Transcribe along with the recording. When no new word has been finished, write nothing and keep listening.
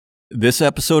This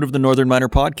episode of the Northern Miner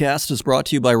Podcast is brought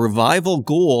to you by Revival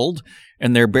Gold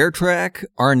and their Bear Track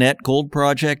Arnett Gold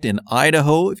Project in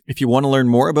Idaho. If you want to learn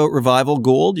more about Revival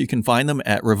Gold, you can find them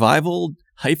at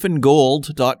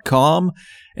revival-gold.com,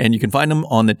 and you can find them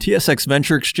on the TSX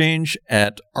Venture Exchange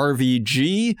at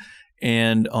RVG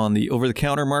and on the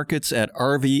over-the-counter markets at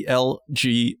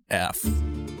RVLGF.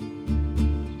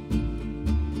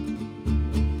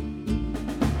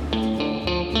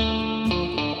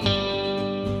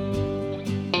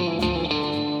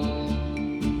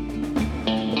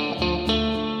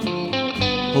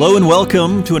 Hello and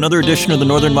welcome to another edition of the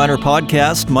Northern Miner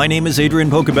Podcast. My name is Adrian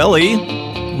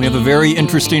Pocabelli. We have a very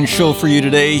interesting show for you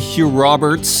today. Huw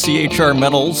Roberts, CHR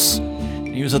Metals.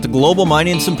 He was at the Global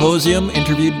Mining Symposium,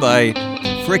 interviewed by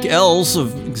Frick Ells,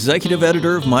 executive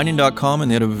editor of Mining.com, and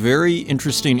they had a very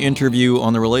interesting interview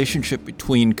on the relationship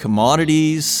between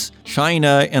commodities,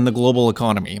 China, and the global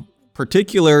economy,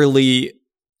 particularly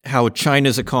how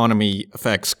China's economy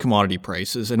affects commodity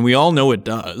prices. And we all know it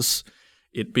does.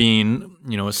 It being,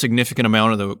 a significant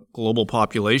amount of the global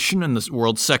population and the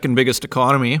world's second biggest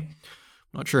economy.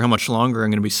 Not sure how much longer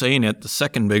I'm going to be saying it, the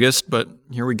second biggest, but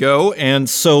here we go. And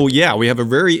so, we have a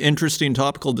very interesting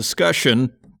topical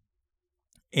discussion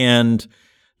and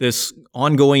this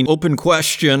ongoing open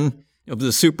question of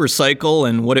the super cycle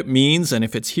and what it means and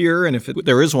if it's here and if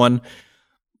there is one.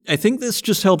 I think this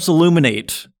just helps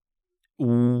illuminate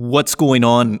what's going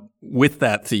on with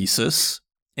that thesis.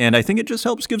 And I think it just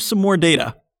helps give some more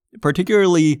data,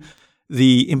 particularly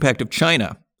the impact of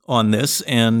China on this.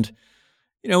 And,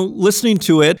 listening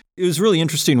to it, it was really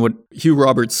interesting what Huw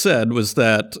Roberts said was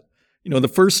that, the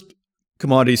first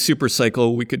commodity super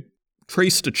cycle we could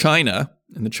trace to China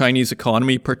and the Chinese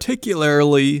economy,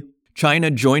 particularly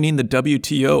China joining the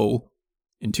WTO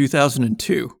in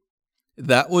 2002.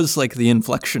 That was like the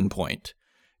inflection point,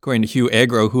 according to Hugh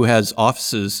Agro, who has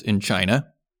offices in China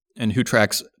and who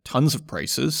tracks tons of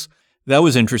prices. That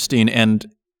was interesting. And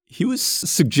he was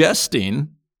suggesting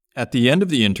at the end of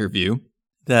the interview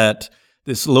that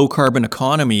this low carbon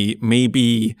economy may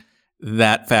be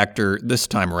that factor this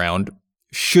time around,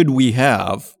 should we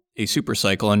have a super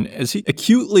cycle. And as he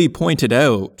acutely pointed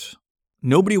out,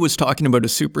 nobody was talking about a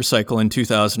super cycle in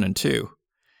 2002.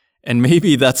 And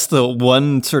maybe that's the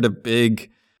one sort of big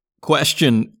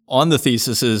question on the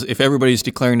thesis is if everybody's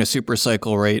declaring a super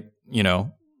cycle right,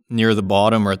 near the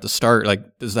bottom or at the start,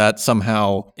 does that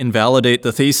somehow invalidate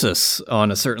the thesis on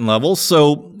a certain level?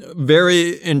 So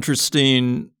very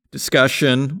interesting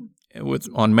discussion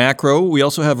on macro. We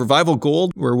also have Revival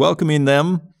Gold. We're welcoming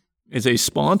them as a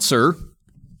sponsor,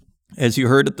 as you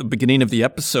heard at the beginning of the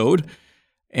episode.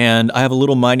 And I have a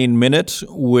little mining minute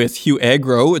with Hugh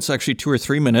Agro. It's actually 2 or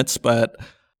 3 minutes, but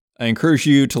I encourage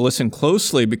you to listen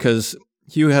closely because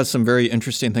Hugh has some very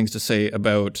interesting things to say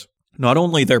about not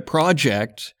only their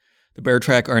project, the Bear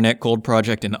Track Arnett Gold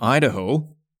Project in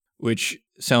Idaho, which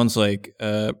sounds like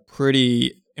a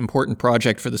pretty important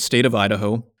project for the state of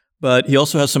Idaho, but he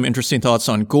also has some interesting thoughts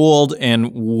on gold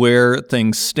and where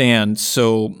things stand.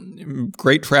 So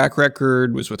great track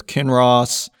record, was with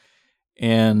Kinross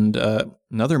and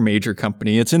another major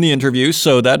company. It's in the interview,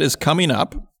 so that is coming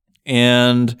up.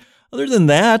 And other than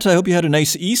that, I hope you had a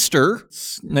nice Easter.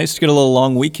 It's nice to get a little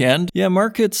long weekend. Yeah,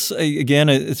 markets, again,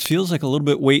 it feels like a little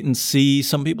bit wait and see.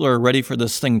 Some people are ready for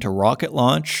this thing to rocket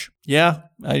launch. Yeah,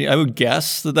 I would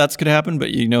guess that that's going to happen,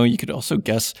 but you could also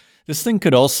guess this thing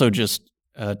could also just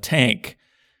tank.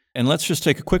 And let's just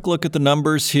take a quick look at the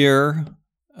numbers here.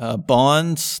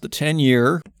 Bonds, the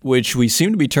 10-year, which we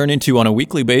seem to be turning to on a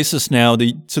weekly basis now.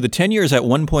 So the 10-year is at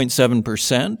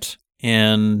 1.7%,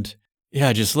 and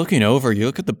yeah, just looking over, you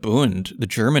look at the Bund, the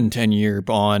German 10-year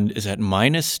bond is at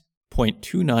minus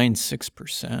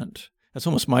 0.296%. That's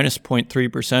almost minus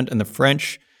 0.3%. And the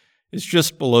French is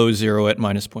just below zero at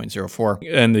minus 0.04.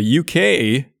 And the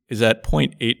UK is at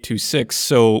 0.826.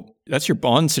 So that's your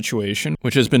bond situation,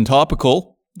 which has been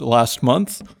topical the last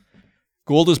month.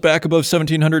 Gold is back above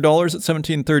 $1,700 at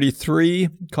 $1,733.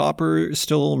 Copper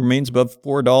still remains above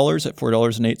 $4 at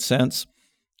 $4.08.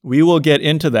 We will get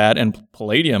into that and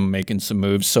palladium making some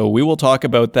moves. So we will talk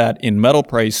about that in metal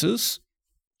prices.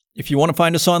 If you want to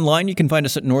find us online, you can find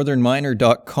us at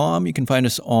northernminer.com. You can find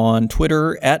us on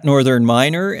Twitter at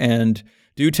northernminer, and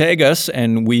do tag us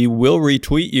and we will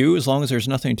retweet you as long as there's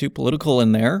nothing too political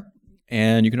in there.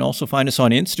 And you can also find us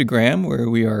on Instagram, where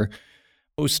we are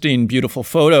posting beautiful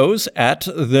photos at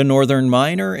The Northern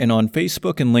Miner, and on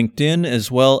Facebook and LinkedIn, as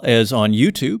well as on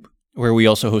YouTube, where we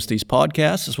also host these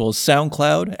podcasts, as well as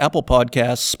SoundCloud, Apple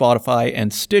Podcasts, Spotify,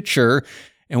 and Stitcher.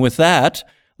 And with that,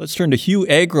 let's turn to Hugh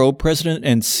Agro, President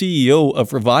and CEO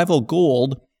of Revival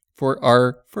Gold, for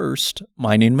our first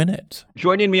Mining Minute.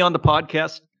 Joining me on the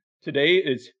podcast today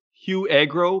is Huw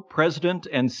Agro, President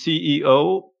and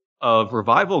CEO of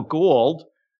Revival Gold.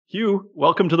 Huw,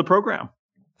 welcome to the program.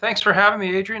 Thanks for having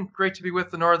me, Adrian. Great to be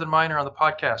with the Northern Miner on the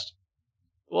podcast.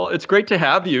 Well, it's great to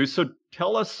have you. So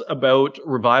tell us about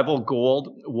Revival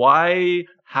Gold. Why,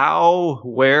 how,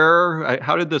 where,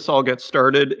 how did this all get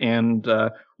started? And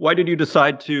why did you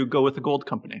decide to go with the gold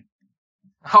company?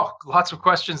 Oh, lots of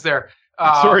questions there.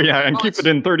 And keep it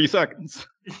in 30 seconds.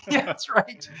 Yeah, that's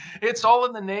right. It's all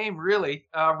in the name, really.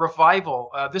 Revival.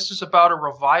 This is about a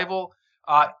revival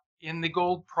in the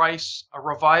gold price, a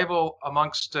revival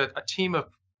amongst a team of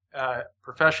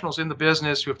professionals in the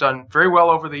business who have done very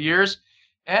well over the years,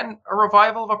 and a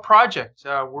revival of a project.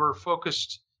 We're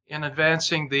focused in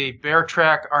advancing the Bear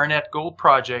Track Arnett Gold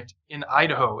Project in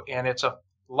Idaho, and it's the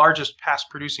largest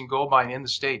past producing gold mine in the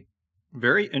state.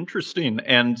 Very interesting.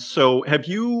 And so have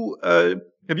you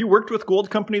worked with gold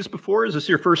companies before? Is this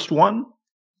your first one?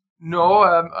 No,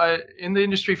 in the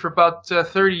industry for about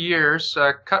 30 years,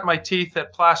 cut my teeth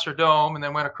at Placer Dome and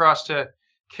then went across to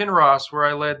Kinross, where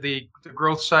I led the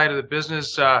growth side of the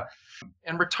business,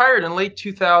 and retired in late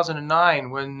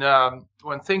 2009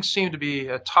 when things seemed to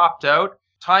be topped out.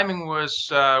 Timing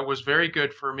was very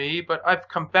good for me, but I've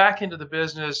come back into the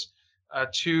business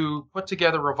to put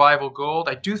together Revival Gold.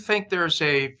 I do think there's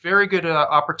a very good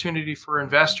opportunity for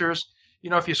investors. You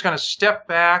know, if you just kind of step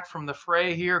back from the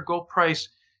fray here, gold price,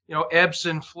 ebbs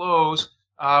and flows.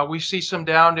 We see some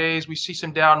down days, we see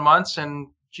some down months, and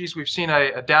geez, we've seen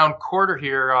a down quarter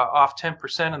here, off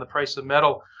 10% in the price of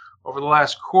metal over the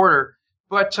last quarter.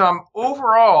 But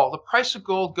overall, the price of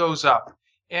gold goes up.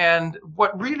 And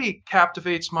what really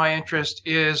captivates my interest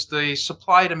is the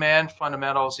supply-demand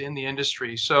fundamentals in the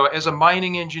industry. So as a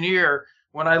mining engineer,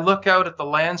 when I look out at the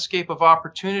landscape of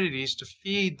opportunities to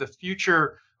feed the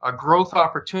future growth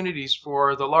opportunities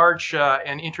for the large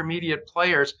and intermediate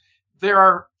players, there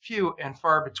are few and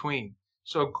far between.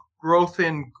 So growth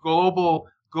in global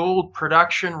gold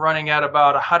production running at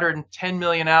about 110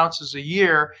 million ounces a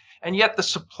year, and yet the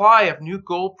supply of new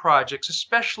gold projects,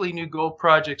 especially new gold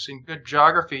projects in good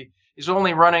geography, is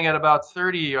only running at about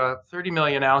 30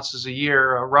 million ounces a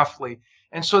year, roughly.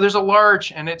 And so there's a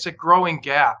large and it's a growing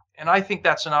gap. And I think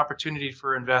that's an opportunity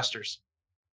for investors.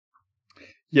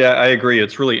 Yeah, I agree.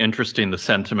 It's really interesting, the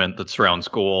sentiment that surrounds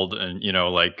gold. And,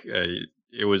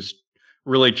 it was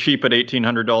really cheap at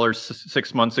 $1,800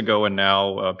 6 months ago, and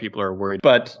now people are worried.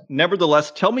 But nevertheless,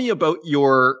 tell me about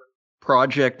your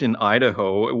project in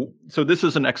Idaho. So this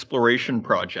is an exploration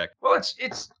project. Well,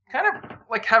 it's kind of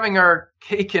like having our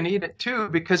cake and eat it too,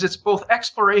 because it's both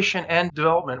exploration and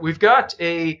development. We've got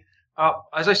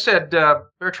as I said,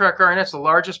 Bear Track Arnett's the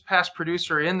largest past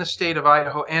producer in the state of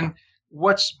Idaho, and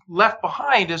what's left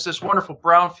behind is this wonderful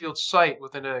brownfield site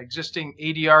with an existing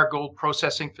ADR gold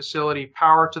processing facility,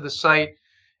 power to the site.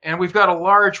 And we've got a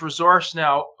large resource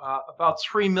now, about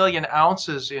 3 million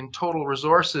ounces in total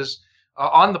resources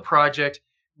on the project,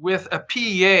 with a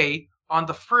PEA on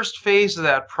the first phase of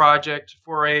that project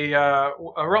for a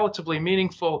relatively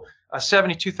meaningful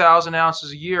 72,000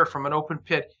 ounces a year from an open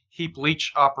pit heap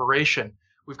leach operation.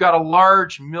 We've got a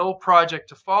large mill project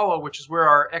to follow, which is where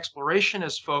our exploration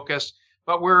is focused,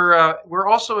 but we're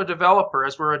also a developer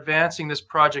as we're advancing this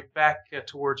project back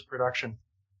towards production.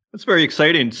 That's very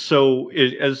exciting. So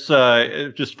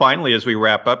just finally, as we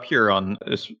wrap up here on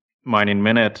this Mining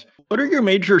Minute, what are your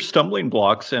major stumbling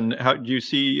blocks, and how do you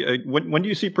see when do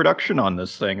you see production on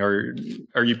this thing? Are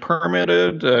you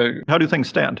permitted? How do things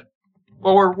stand?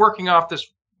 Well, we're working off this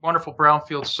wonderful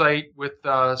brownfield site with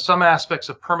some aspects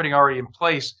of permitting already in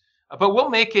place, but we'll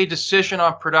make a decision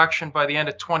on production by the end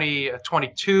of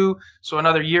 2022, so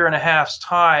another year and a half's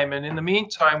time. And in the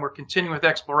meantime, we're continuing with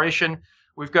exploration.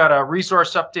 We've got a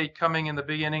resource update coming in the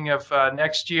beginning of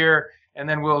next year, and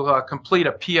then we'll complete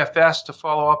a PFS to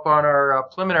follow up on our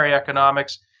preliminary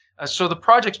economics. So the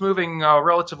project's moving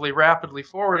relatively rapidly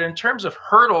forward. In terms of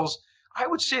hurdles, I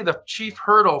would say the chief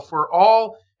hurdle for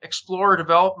all explorer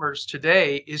developers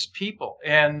today is people.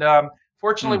 And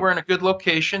fortunately, we're in a good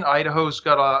location. Idaho's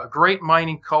got a great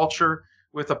mining culture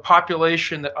with a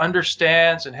population that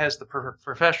understands and has the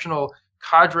professional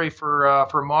cadre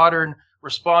for modern,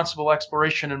 responsible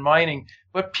exploration and mining.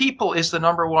 But people is the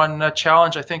number one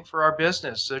challenge, I think, for our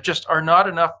business. There just are not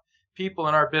enough people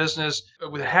in our business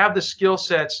who have the skill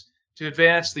sets to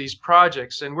advance these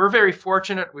projects. And we're very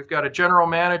fortunate. We've got a general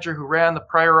manager who ran the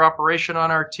prior operation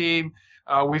on our team.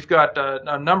 We've got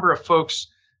a number of folks,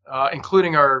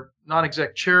 including our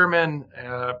non-exec chairman,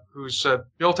 who's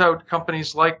built out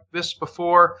companies like this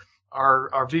before,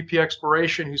 our VP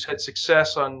exploration, who's had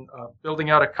success on building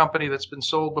out a company that's been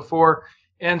sold before.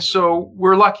 And so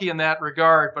we're lucky in that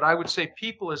regard. But I would say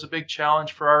people is a big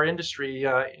challenge for our industry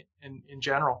in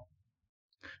general.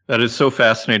 That is so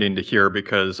fascinating to hear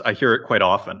because I hear it quite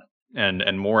often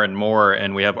and more,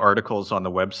 and we have articles on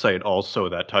the website also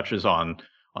that touches on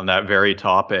that very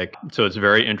topic. So it's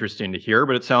very interesting to hear,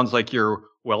 but it sounds like you're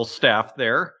well staffed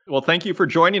there. Well, thank you for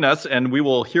joining us, and we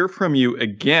will hear from you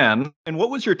again. And what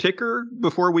was your ticker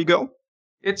before we go?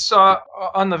 It's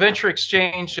on the venture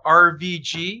exchange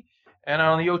RVG and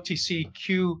on the OTC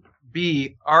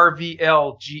QB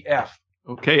RVLGF.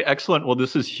 Okay, excellent. Well,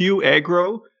 this is Huw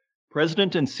Agro,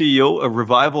 President and CEO of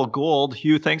Revival Gold.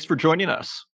 Huw, thanks for joining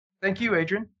us. Thank you,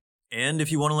 Adrian. And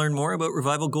if you want to learn more about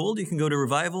Revival Gold, you can go to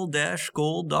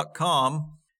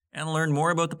revival-gold.com and learn more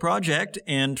about the project.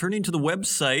 And turning to the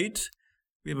website,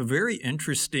 we have a very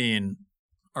interesting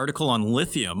article on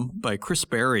lithium by Chris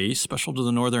Berry, special to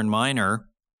the Northern Miner.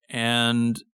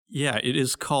 And yeah, it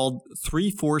is called 3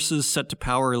 Forces Set to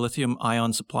Power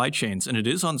Lithium-Ion Supply Chains. And it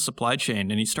is on supply chain.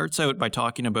 And he starts out by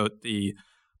talking about the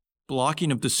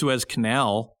blocking of the Suez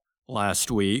Canal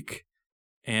last week.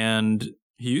 And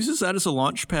he uses that as a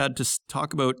launch pad to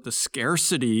talk about the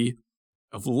scarcity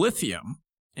of lithium.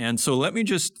 And so let me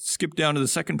just skip down to the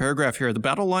second paragraph here. The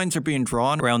battle lines are being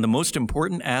drawn around the most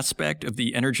important aspect of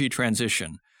the energy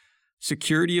transition: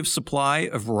 security of supply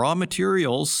of raw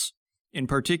materials, in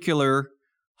particular,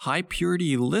 high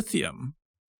purity lithium.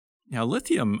 Now,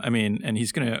 lithium, and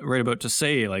he's going to write about to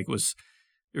say,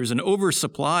 there's an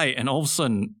oversupply, and all of a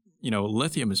sudden,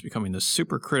 lithium is becoming this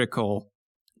super critical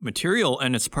material,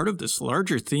 and it's part of this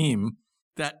larger theme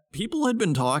that people had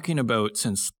been talking about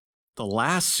since the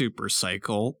last super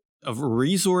cycle of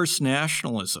resource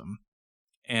nationalism.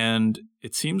 And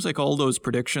it seems like all those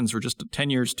predictions were just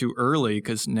 10 years too early,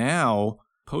 because now,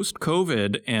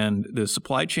 post-COVID and the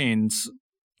supply chains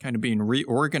kind of being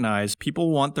reorganized,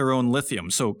 people want their own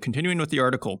lithium. So continuing with the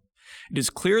article, it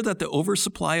is clear that the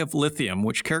oversupply of lithium,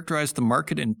 which characterized the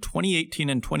market in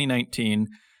 2018 and 2019,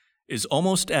 is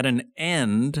almost at an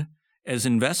end as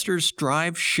investors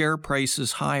drive share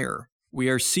prices higher. We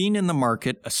are seeing in the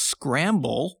market a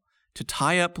scramble to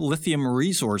tie up lithium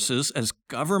resources as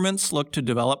governments look to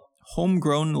develop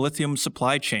homegrown lithium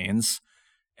supply chains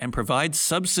and provide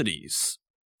subsidies.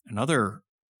 Another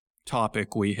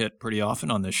topic we hit pretty often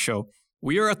on this show.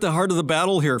 We are at the heart of the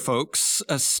battle here, folks.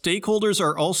 Stakeholders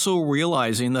are also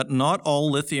realizing that not all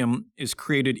lithium is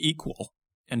created equal,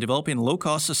 and developing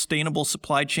low-cost, sustainable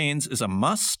supply chains is a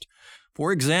must.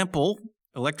 For example,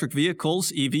 electric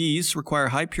vehicles, EVs, require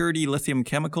high-purity lithium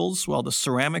chemicals, while the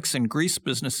ceramics and grease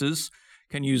businesses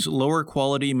can use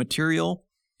lower-quality material.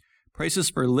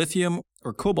 Prices for lithium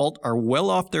or cobalt are well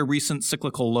off their recent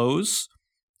cyclical lows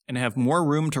and have more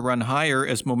room to run higher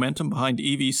as momentum behind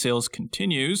EV sales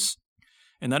continues.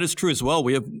 And that is true as well.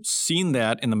 We have seen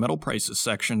that in the metal prices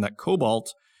section, that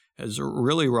cobalt has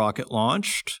really rocket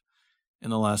launched in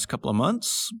the last couple of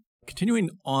months. Continuing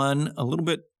on a little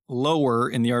bit lower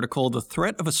in the article, the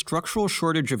threat of a structural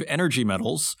shortage of energy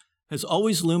metals has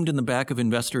always loomed in the back of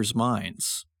investors'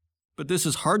 minds. But this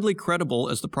is hardly credible,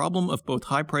 as the problem of both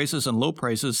high prices and low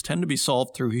prices tend to be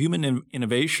solved through human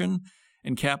innovation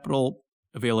and capital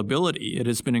availability. It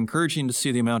has been encouraging to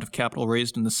see the amount of capital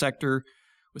raised in the sector,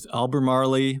 with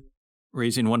Albemarle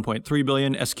raising $1.3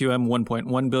 billion, SQM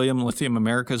 $1.1 billion, Lithium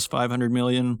Americas $500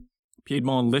 million,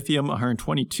 Piedmont Lithium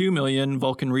 $122 million,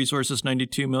 Vulcan Resources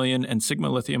 $92 million, and Sigma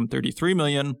Lithium $33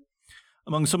 million,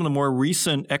 among some of the more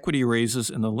recent equity raises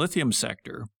in the lithium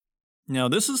sector. Now,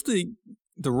 this is the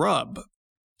rub.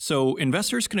 So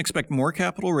investors can expect more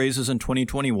capital raises in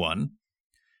 2021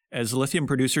 as lithium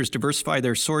producers diversify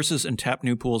their sources and tap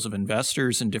new pools of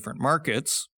investors in different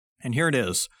markets. And here it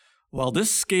is. While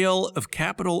this scale of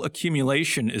capital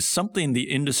accumulation is something the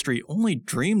industry only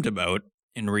dreamed about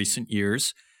in recent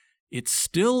years, it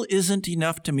still isn't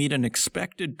enough to meet an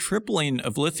expected tripling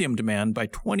of lithium demand by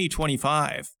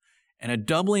 2025 and a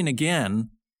doubling again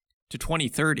to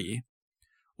 2030.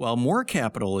 While more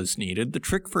capital is needed, the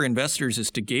trick for investors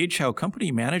is to gauge how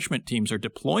company management teams are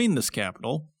deploying this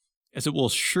capital, as it will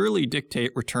surely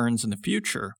dictate returns in the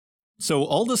future. So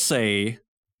all to say,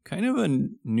 kind of a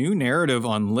new narrative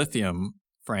on lithium,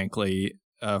 frankly,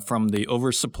 from the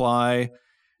oversupply.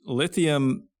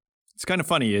 Lithium, it's kind of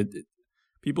funny.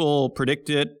 People predict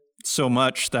it so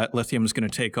much that lithium is going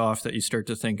to take off that you start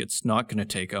to think it's not going to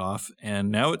take off. And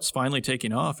now it's finally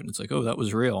taking off, and it's like, oh, that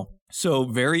was real. So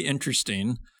very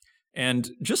interesting. And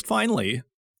just finally,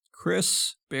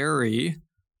 Chris Berry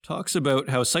talks about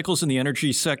how cycles in the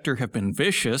energy sector have been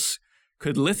vicious.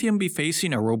 Could lithium be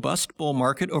facing a robust bull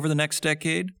market over the next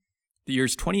decade? The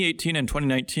years 2018 and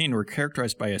 2019 were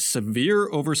characterized by a severe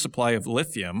oversupply of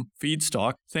lithium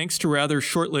feedstock, thanks to rather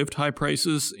short-lived high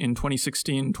prices in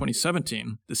 2016 and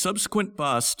 2017. The subsequent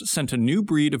bust sent a new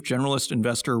breed of generalist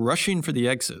investor rushing for the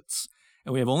exits,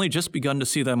 and we have only just begun to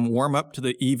see them warm up to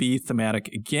the EV thematic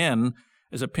again,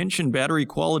 as a pinch in battery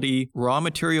quality raw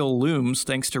material looms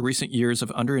thanks to recent years of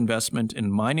underinvestment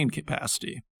in mining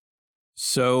capacity.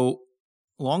 So,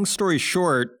 long story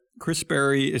short, Chris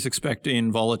Berry is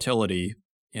expecting volatility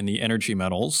in the energy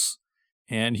metals,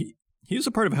 and he is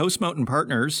a part of House Mountain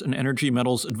Partners, an energy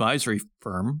metals advisory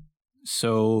firm.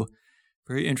 So,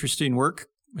 very interesting work,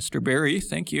 Mr. Berry.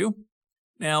 Thank you.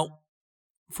 Now,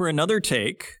 for another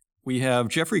take, we have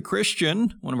Jeffrey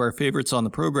Christian, one of our favorites on the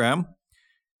program,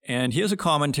 and he has a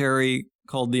commentary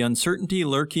called The Uncertainty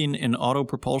Lurking in Auto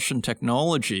Propulsion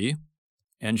Technology.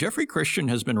 And Jeffrey Christian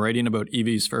has been writing about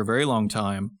EVs for a very long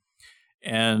time.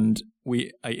 And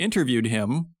I interviewed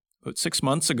him about 6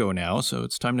 months ago now, so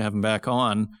it's time to have him back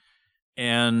on.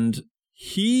 And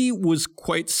he was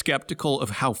quite skeptical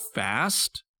of how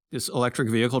fast this electric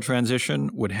vehicle transition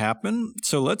would happen.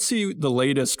 So let's see the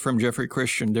latest from Jeffrey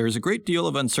Christian. There is a great deal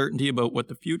of uncertainty about what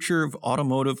the future of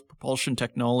automotive propulsion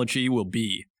technology will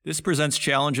be. This presents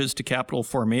challenges to capital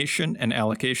formation and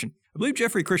allocation. I believe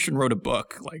Jeffrey Christian wrote a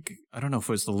book, I don't know if it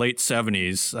was the late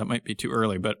 70s, that might be too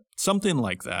early, but something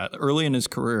like that, early in his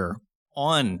career,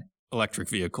 on electric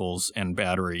vehicles and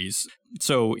batteries.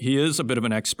 So he is a bit of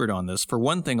an expert on this. For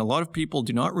one thing, a lot of people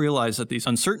do not realize that these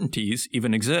uncertainties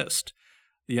even exist.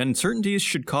 The uncertainties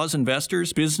should cause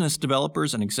investors, business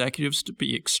developers, and executives to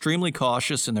be extremely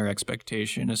cautious in their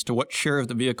expectation as to what share of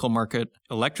the vehicle market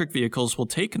electric vehicles will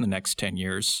take in the next 10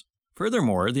 years.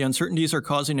 Furthermore, the uncertainties are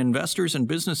causing investors and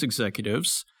business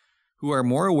executives who are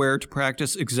more aware to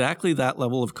practice exactly that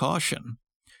level of caution.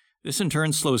 This in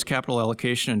turn slows capital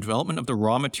allocation and development of the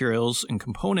raw materials and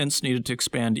components needed to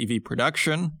expand EV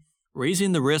production,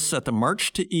 raising the risks that the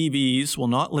march to EVs will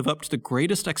not live up to the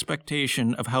greatest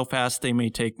expectation of how fast they may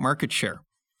take market share.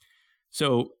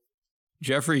 So,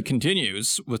 Jeffrey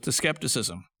continues with the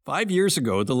skepticism. 5 years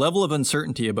ago, the level of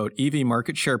uncertainty about EV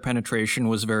market share penetration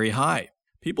was very high.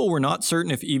 People were not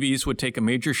certain if EVs would take a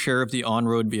major share of the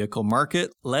on-road vehicle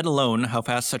market, let alone how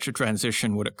fast such a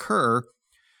transition would occur.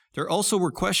 There also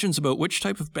were questions about which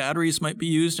type of batteries might be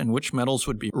used and which metals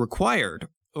would be required.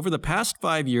 Over the past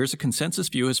 5 years, a consensus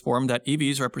view has formed that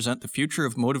EVs represent the future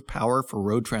of motive power for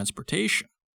road transportation.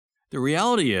 The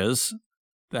reality is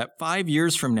that 5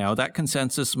 years from now, that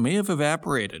consensus may have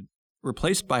evaporated,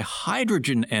 replaced by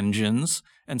hydrogen engines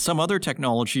and some other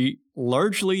technology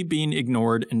largely being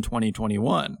ignored in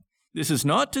 2021. This is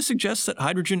not to suggest that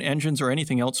hydrogen engines or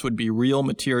anything else would be real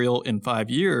material in 5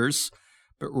 years,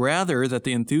 but rather that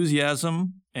the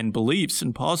enthusiasm and beliefs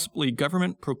and possibly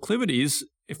government proclivities,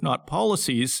 if not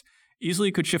policies,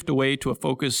 easily could shift away to a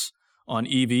focus on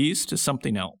EVs to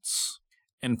something else.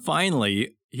 And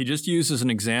finally, he just uses an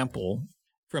example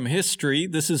from history.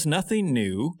 This is nothing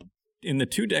new. In the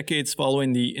 2 decades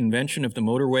following the invention of the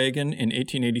motor wagon in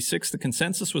 1886, the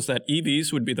consensus was that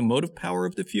EVs would be the motive power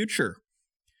of the future,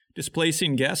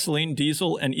 displacing gasoline,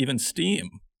 diesel, and even steam.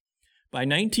 By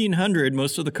 1900,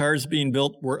 most of the cars being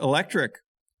built were electric.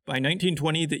 By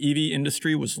 1920, the EV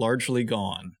industry was largely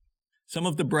gone. Some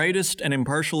of the brightest and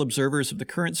impartial observers of the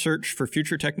current search for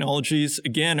future technologies,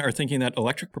 again, are thinking that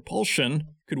electric propulsion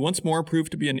could once more prove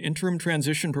to be an interim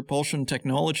transition propulsion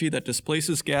technology that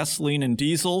displaces gasoline and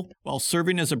diesel while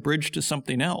serving as a bridge to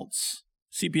something else.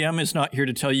 CPM is not here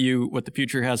to tell you what the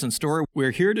future has in store.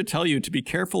 We're here to tell you to be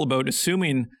careful about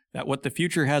assuming that what the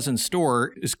future has in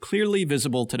store is clearly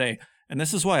visible today. And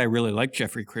this is why I really like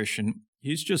Jeffrey Christian.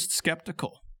 He's just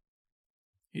skeptical.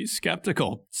 He's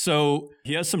skeptical. So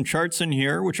he has some charts in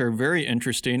here, which are very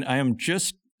interesting. I am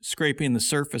just scraping the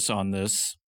surface on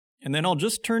this. And then I'll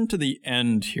just turn to the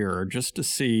end here just to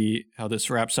see how this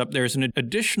wraps up. There's an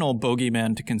additional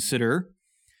bogeyman to consider.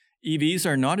 EVs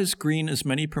are not as green as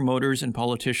many promoters and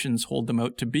politicians hold them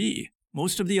out to be.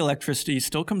 Most of the electricity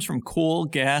still comes from coal,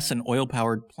 gas, and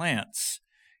oil-powered plants.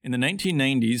 In the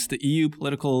 1990s, the EU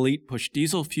political elite pushed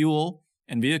diesel fuel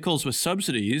and vehicles with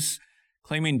subsidies,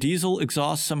 claiming diesel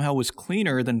exhaust somehow was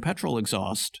cleaner than petrol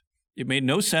exhaust. It made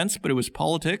no sense, but it was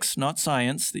politics, not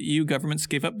science. The EU governments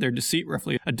gave up their deceit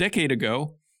roughly a decade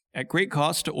ago, at great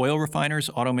cost to oil refiners,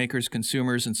 automakers,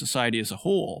 consumers, and society as a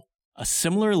whole. A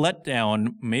similar letdown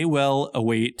may well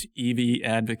await EV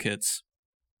advocates.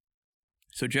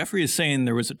 So Jeffrey is saying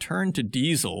there was a turn to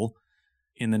diesel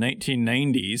in the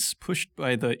 1990s, pushed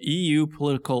by the EU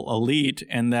political elite,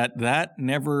 and that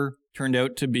never turned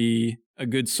out to be a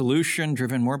good solution,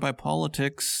 driven more by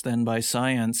politics than by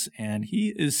science. And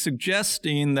he is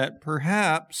suggesting that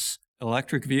perhaps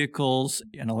electric vehicles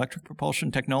and electric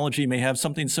propulsion technology may have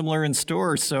something similar in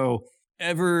store. So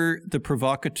ever the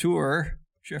provocateur,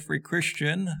 Jeffrey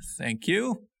Christian, thank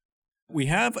you. We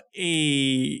have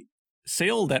a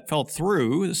sale that fell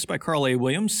through. This is by Carl A.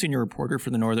 Williams, senior reporter for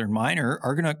the Northern Miner.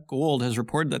 Argonaut Gold has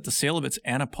reported that the sale of its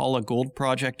Ana Paula gold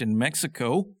project in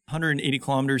Mexico, 180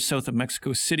 kilometers south of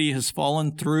Mexico City, has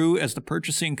fallen through as the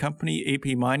purchasing company,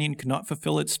 AP Mining, could not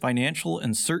fulfill its financial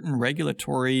and certain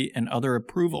regulatory and other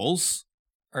approvals.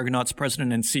 Argonaut's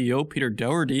president and CEO, Peter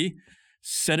Dougherty,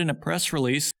 said in a press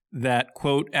release that,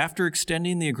 quote, after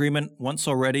extending the agreement once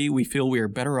already, we feel we are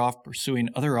better off pursuing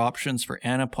other options for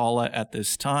Ana Paula at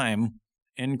this time,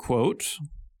 end quote.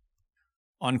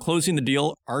 On closing the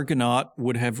deal, Argonaut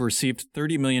would have received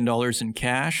 $30 million in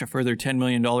cash, a further $10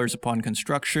 million upon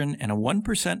construction, and a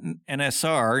 1%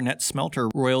 NSR, net smelter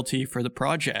royalty, for the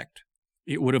project.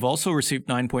 It would have also received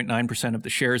 9.9% of the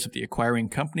shares of the acquiring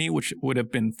company, which would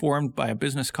have been formed by a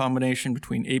business combination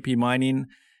between AP Mining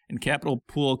and capital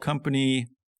pool company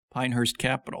Pinehurst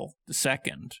Capital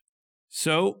II.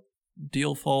 So,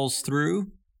 deal falls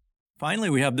through. Finally,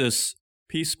 we have this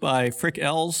piece by Frick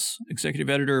Ells, executive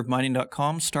editor of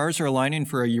mining.com. Stars are aligning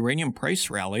for a uranium price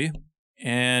rally.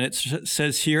 And it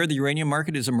says here, the uranium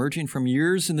market is emerging from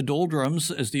years in the doldrums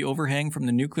as the overhang from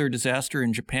the nuclear disaster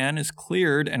in Japan is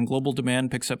cleared and global demand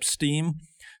picks up steam.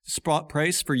 The spot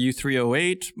price for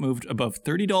U3O8 moved above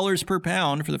 $30 per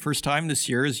pound for the first time this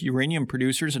year as uranium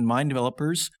producers and mine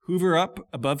developers hoover up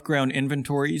above-ground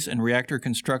inventories and reactor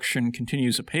construction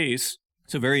continues apace.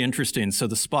 So very interesting. So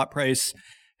the spot price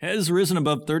has risen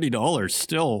above $30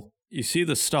 still. You see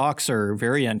the stocks are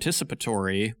very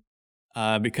anticipatory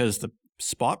because the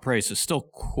spot price is still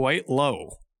quite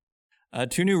low.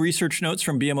 Two new research notes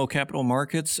from BMO Capital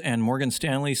Markets and Morgan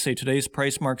Stanley say today's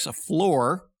price marks a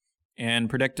floor and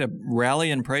predict a rally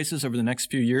in prices over the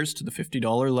next few years to the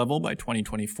 $50 level by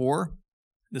 2024.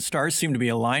 The stars seem to be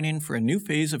aligning for a new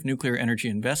phase of nuclear energy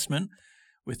investment,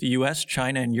 with the US,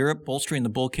 China, and Europe bolstering the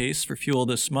bull case for fuel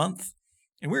this month.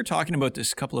 And we were talking about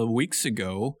this a couple of weeks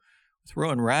ago with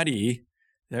Rowan Ratty,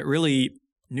 that really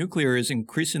nuclear is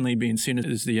increasingly being seen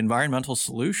as the environmental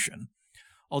solution.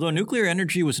 Although nuclear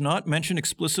energy was not mentioned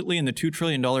explicitly in the $2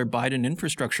 trillion Biden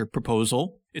infrastructure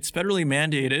proposal, its federally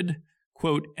mandated,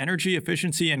 quote, energy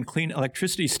efficiency and clean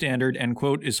electricity standard, end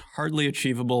quote, is hardly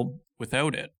achievable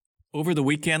without it. Over the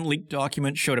weekend, leaked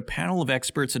documents showed a panel of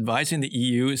experts advising the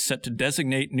EU is set to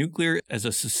designate nuclear as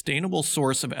a sustainable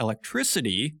source of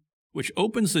electricity, which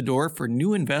opens the door for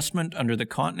new investment under the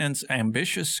continent's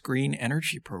ambitious green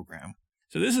energy program.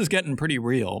 So this is getting pretty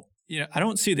real. I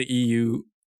don't see the EU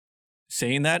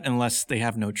saying that unless they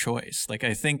have no choice.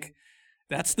 I think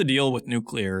that's the deal with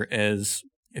nuclear is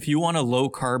if you want a low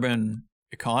carbon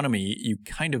economy, you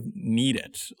kind of need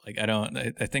it.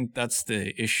 I think that's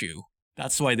the issue.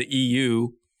 That's why the EU,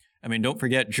 don't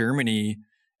forget Germany,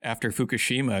 after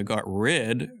Fukushima, got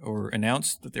rid or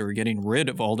announced that they were getting rid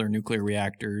of all their nuclear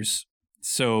reactors.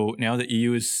 So now the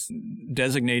EU is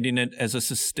designating it as a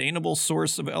sustainable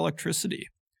source of electricity.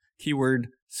 Keyword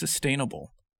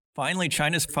sustainable. Finally,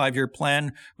 China's 5-year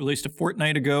plan, released a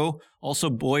fortnight ago, also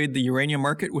buoyed the uranium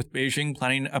market, with Beijing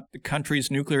planning up the country's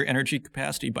nuclear energy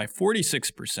capacity by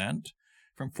 46%,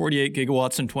 from 48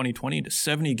 gigawatts in 2020 to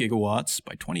 70 gigawatts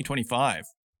by 2025.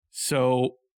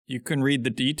 So you can read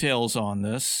the details on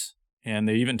this, and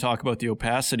they even talk about the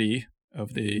opacity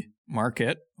of the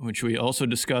market, which we also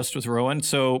discussed with Rowan.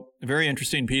 So a very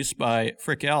interesting piece by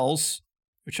Frick Ells,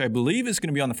 which I believe is going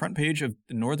to be on the front page of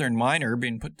the Northern Miner,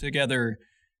 being put together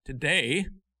today.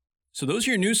 So those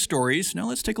are your news stories. Now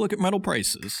let's take a look at metal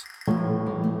prices.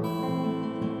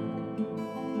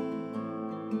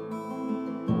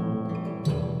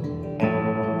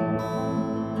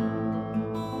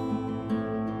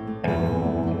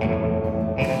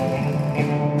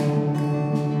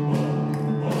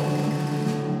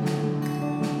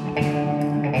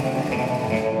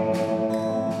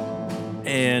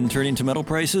 And turning to metal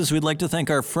prices, we'd like to thank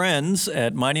our friends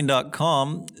at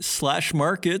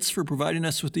mining.com/markets for providing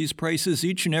us with these prices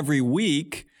each and every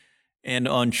week. And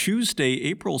on Tuesday,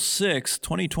 April 6,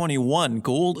 2021,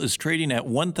 gold is trading at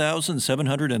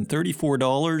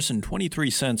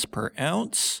 $1,734.23 per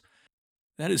ounce.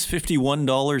 That is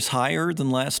 $51 higher than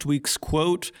last week's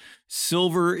quote.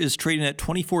 Silver is trading at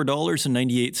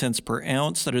 $24.98 per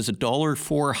ounce. That is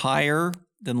 $1.04 higher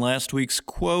than last week's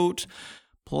quote.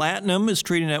 Platinum is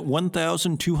trading at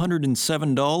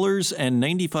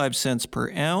 $1,207.95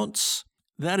 per ounce.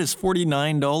 That is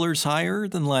 $49 higher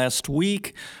than last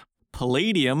week.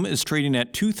 Palladium is trading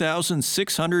at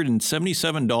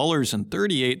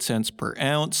 $2,677.38 per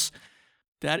ounce.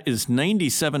 That is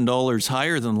 $97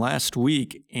 higher than last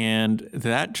week, and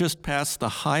that just passed the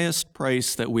highest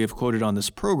price that we have quoted on this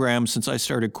program since I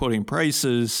started quoting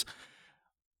prices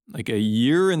like a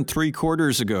year and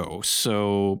 3/4 ago.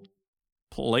 So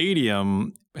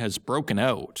palladium has broken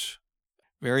out.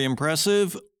 Very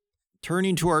impressive.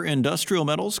 Turning to our industrial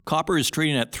metals, copper is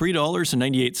trading at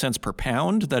 $3.98 per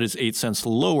pound. That is 8 cents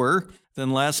lower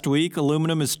than last week.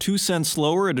 Aluminum is 2 cents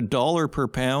lower at $1 per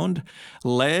pound.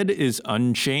 Lead is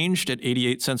unchanged at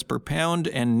 88 cents per pound.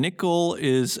 And nickel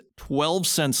is 12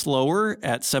 cents lower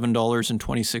at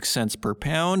 $7.26 per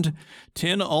pound.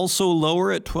 Tin also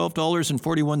lower at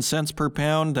 $12.41 per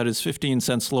pound. That is 15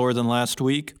 cents lower than last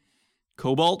week.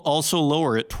 Cobalt also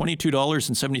lower at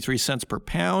 $22.73 per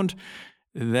pound.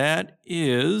 That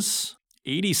is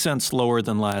 80 cents lower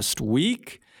than last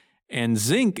week. And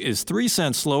zinc is 3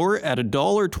 cents lower at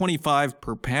 $1.25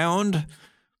 per pound.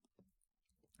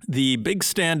 The big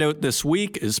standout this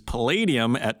week is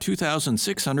palladium at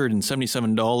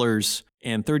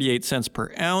 $2,677.38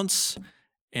 per ounce.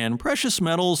 And precious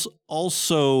metals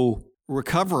also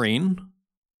recovering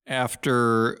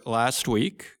after last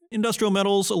week. Industrial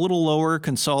metals a little lower,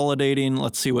 consolidating.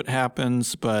 Let's see what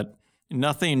happens, but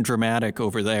nothing dramatic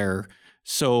over there.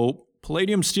 So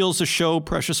palladium steals the show,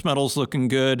 precious metals looking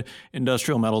good,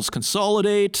 industrial metals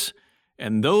consolidate,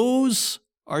 and those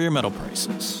are your metal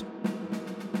prices.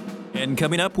 And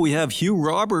coming up, we have Huw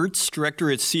Roberts, director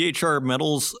at CHR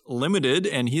Metals Limited,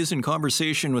 and he is in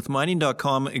conversation with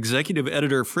Mining.com executive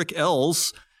editor Frick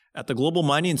Ells at the Global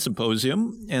Mining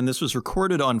Symposium, and this was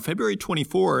recorded on February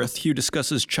 24th. Huw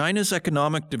discusses China's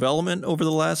economic development over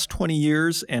the last 20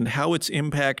 years and how it's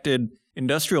impacted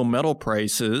industrial metal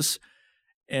prices.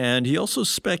 And he also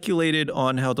speculated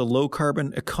on how the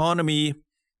low-carbon economy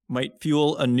might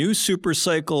fuel a new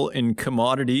supercycle in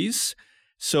commodities.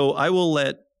 So I will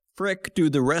let Frick do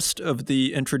the rest of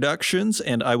the introductions,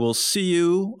 and I will see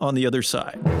you on the other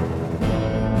side.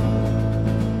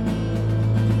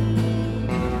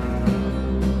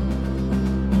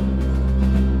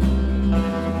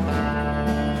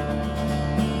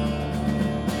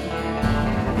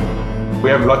 We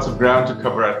have lots of ground to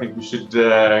cover. I think we should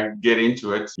get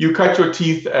into it. You cut your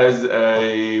teeth as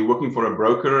working for a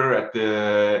broker at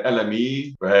the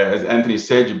LME. As Anthony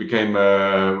said, you became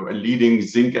a leading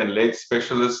zinc and lead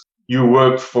specialist. You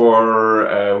worked for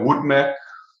Woodmac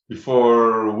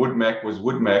before Woodmac was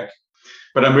Woodmac.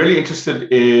 But I'm really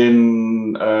interested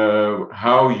in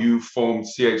how you formed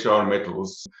CHR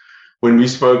Metals. When we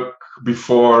spoke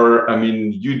before, I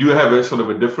mean, you do have a sort of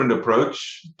a different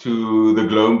approach to the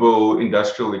global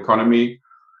industrial economy.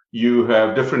 You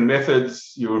have different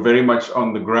methods. You're very much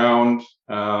on the ground.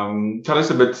 Tell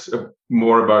us a bit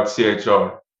more about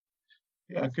CHR.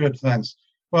 Yeah, good, thanks.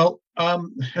 Well,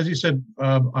 as you said,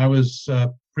 I was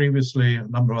previously a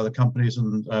number of other companies,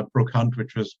 and Brook Hunt,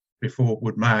 which was before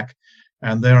Woodmac,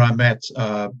 and there I met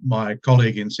my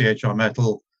colleague in CHR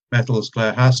Metals,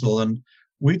 Claire Hassel, and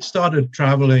we'd started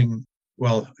traveling.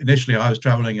 Well, initially I was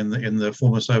traveling in the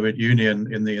former Soviet Union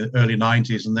in the early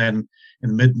 90s, and then in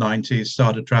the mid 90s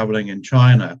started traveling in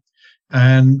China.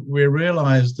 And we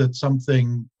realized that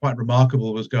something quite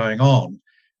remarkable was going on,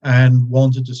 and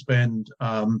wanted to spend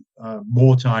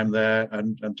more time there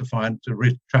and to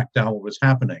track down what was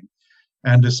happening.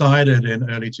 And decided in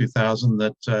early 2000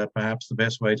 that perhaps the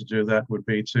best way to do that would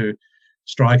be to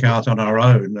strike out on our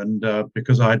own. And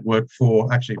because I'd worked for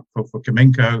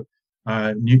Caminco,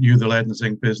 knew the lead and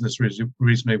zinc business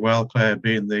reasonably well. Claire had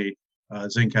been the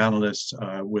zinc analyst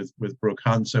with Brook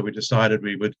Hunt, so we decided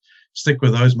we would stick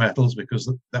with those metals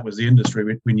because that was the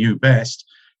industry we knew best,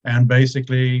 and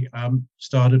basically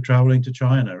started traveling to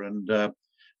China. And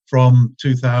from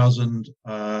 2000,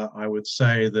 I would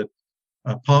say that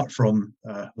apart from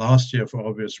last year, for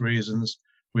obvious reasons,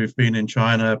 we've been in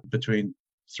China between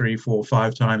 3, 4,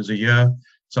 5 times a year,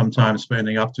 sometimes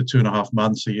spending up to 2.5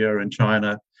 months a year in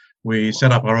China. We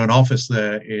set up our own office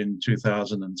there in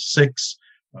 2006.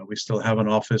 We still have an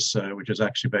office which is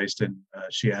actually based in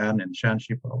Xi'an in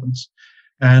Shanxi province.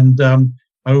 And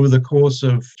over the course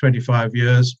of 25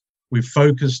 years, we've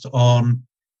focused on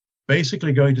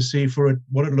basically going to see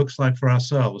what it looks like for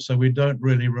ourselves. So we don't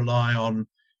really rely on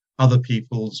other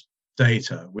people's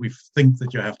data. We think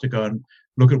that you have to go and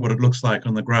look at what it looks like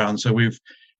on the ground. So we've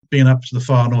been up to the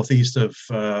far northeast of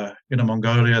Inner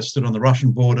Mongolia, stood on the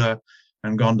Russian border,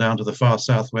 and gone down to the far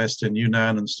southwest in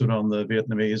Yunnan and stood on the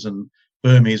Vietnamese and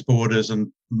Burmese borders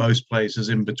and most places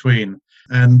in between,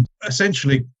 and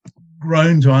essentially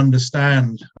grown to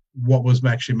understand what was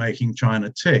actually making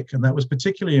China tick. And that was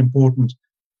particularly important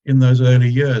in those early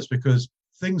years because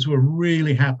things were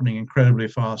really happening incredibly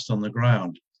fast on the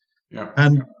ground. Yeah.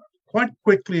 And quite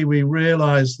quickly we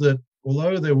realized that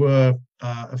although there were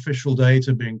official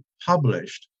data being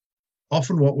published,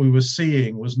 often what we were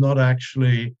seeing was not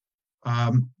actually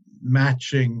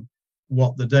matching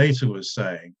what the data was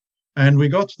saying. And we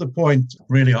got to the point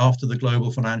really after the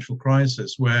global financial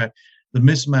crisis where the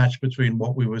mismatch between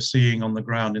what we were seeing on the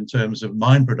ground in terms of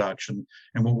mine production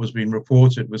and what was being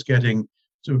reported was getting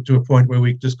to a point where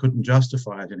we just couldn't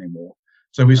justify it anymore.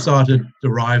 So we started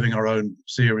deriving our own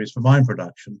series for mine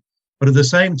production. But at the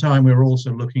same time, we were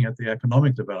also looking at the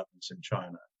economic developments in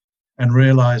China and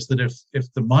realized that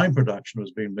if the mine production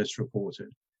was being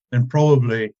misreported, then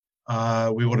probably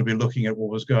we ought to be looking at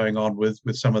what was going on with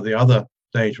some of the other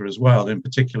data as well, in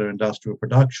particular industrial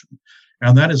production.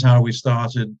 And that is how we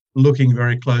started looking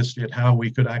very closely at how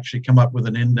we could actually come up with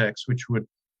an index which would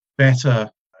better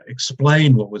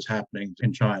explain what was happening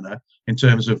in China in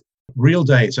terms of real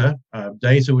data,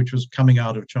 data which was coming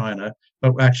out of China,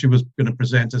 but actually was going to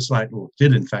present a slightly, or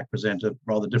did in fact present a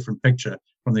rather different picture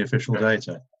from the official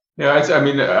data. Yeah,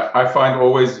 I find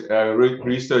always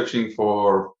researching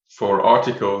for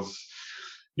articles,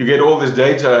 you get all this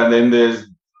data, and then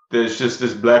there's just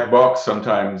this black box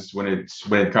sometimes when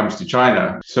it comes to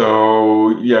China.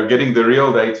 So yeah, getting the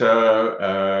real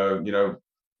data,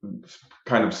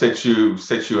 kind of sets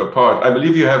you apart. I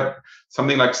believe you have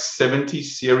something like 70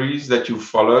 series that you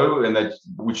follow, and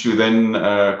which you then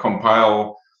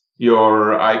compile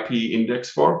your IP index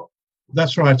for.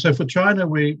 That's right. So for China,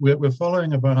 we're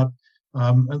following about,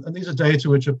 and these are data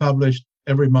which are published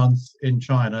every month in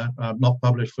China, not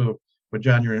published for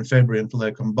January and February until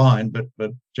they're combined,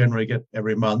 but generally get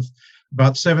every month.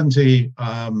 About 70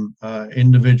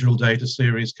 individual data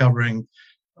series covering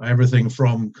everything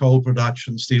from coal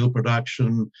production, steel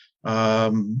production,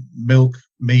 milk,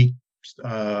 meat,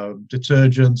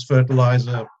 detergents,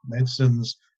 fertilizer,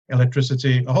 medicines,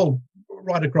 electricity,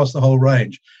 right across the whole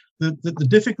range. The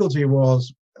difficulty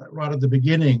was right at the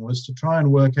beginning was to try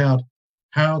and work out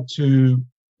how to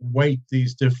weight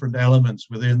these different elements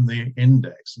within the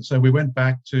index. And so we went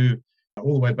back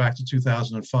all the way back to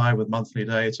 2005 with monthly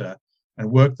data and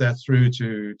worked that through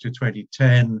to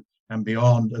 2010 and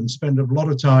beyond, and spent a lot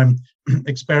of time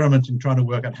experimenting, trying to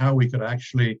work out how we could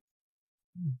actually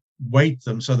weight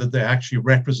them so that they actually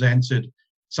represented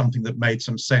something that made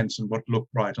some sense and what looked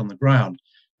right on the ground.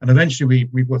 And eventually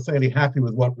we were fairly happy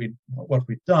with what we'd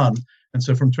done. And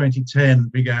so from 2010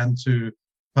 began to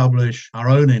publish our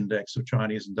own index of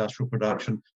Chinese industrial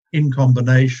production in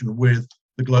combination with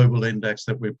the global index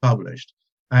that we published.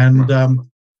 And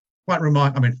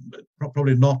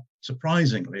probably not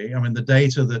surprisingly, the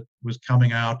data that was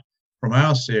coming out from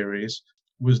our series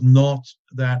was not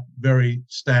that very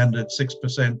standard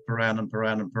 6% per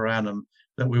annum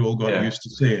that we all got used to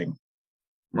seeing.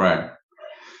 Right.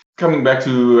 Coming back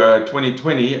to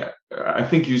 2020, I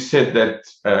think you said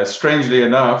that strangely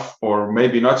enough, or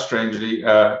maybe not strangely,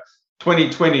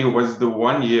 2020 was the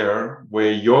one year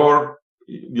where your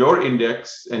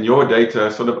index and your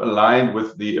data sort of aligned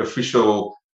with the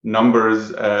official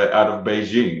numbers out of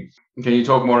Beijing. Can you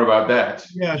talk more about that?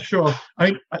 Yeah, sure.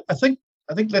 I think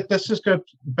let's just go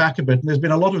back a bit. There's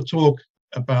been a lot of talk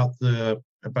about the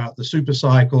super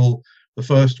cycle, the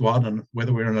first one, and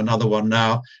whether we're in another one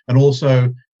now, and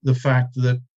also the fact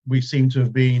that we seem to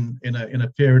have been in a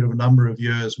period of a number of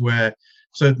years where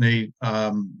certainly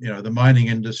the mining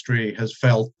industry has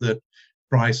felt that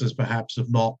prices perhaps have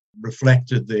not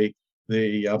reflected the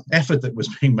effort that was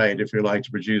being made, if you like,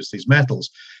 to produce these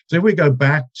metals. So if we go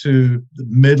back to the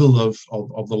middle of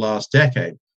the last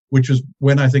decade, which was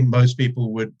when I think most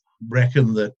people would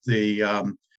reckon that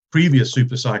the previous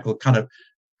super cycle kind of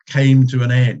came to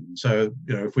an end. So,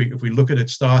 if we look at it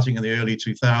starting in the early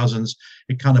 2000s,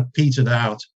 it kind of petered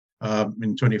out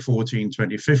in 2014,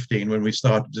 2015, when we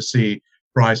started to see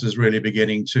prices really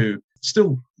beginning to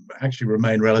still actually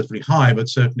remain relatively high, but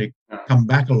certainly come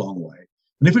back a long way.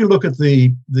 And if we look at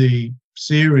the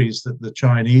series that the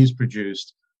Chinese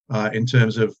produced in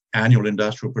terms of annual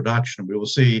industrial production, we will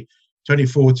see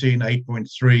 2014,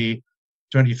 8.3,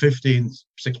 2015,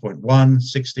 6.1,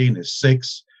 16 is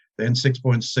 6, then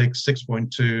 6.6,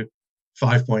 6.2,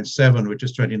 5.7, which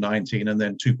is 2019, and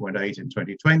then 2.8 in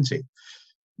 2020.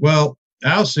 Well,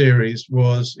 our series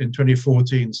was in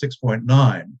 2014,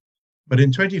 6.9, but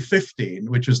in 2015,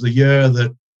 which was the year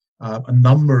that a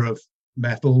number of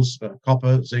metals,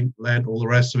 copper, zinc, lead, all the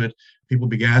rest of it, people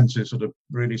began to sort of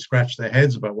really scratch their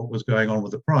heads about what was going on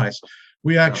with the price.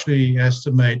 We actually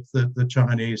estimate that the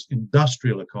Chinese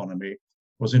industrial economy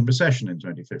was in recession in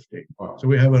 2015. Wow. So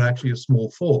we have actually a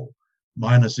small fall,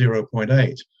 minus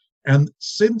 0.8. And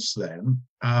since then,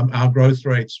 our growth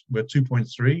rates were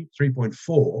 2.3,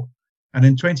 3.4, And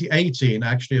in 2018,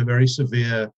 actually a very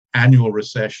severe annual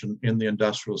recession in the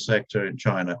industrial sector in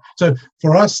China. So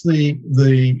for us,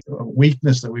 the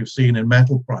weakness that we've seen in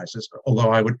metal prices,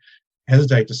 although I would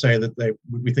hesitate to say that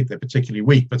we think they're particularly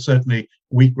weak, but certainly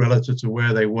weak relative to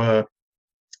where they were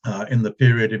in the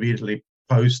period immediately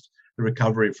post the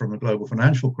recovery from the global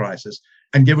financial crisis.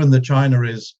 And given that China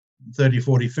is 30,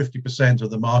 40, 50% of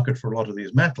the market for a lot of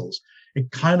these metals,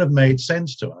 it kind of made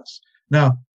sense to us.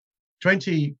 Now,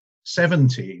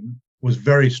 2017 was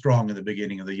very strong in the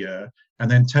beginning of the year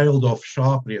and then tailed off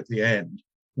sharply at the end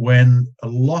when a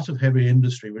lot of heavy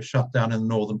industry was shut down in the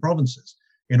northern provinces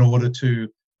in order to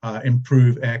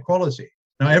improve air quality.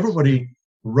 Now, everybody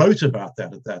wrote about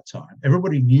that at that time.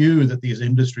 Everybody knew that these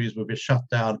industries would be shut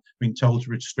down, being told to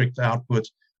restrict output,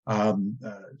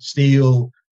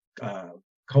 steel,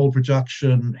 coal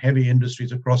production, heavy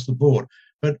industries across the board.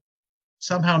 But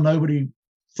somehow nobody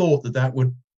thought that that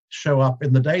would show up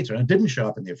in the data, and it didn't show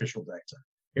up in the official data.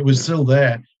 It was still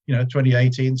there,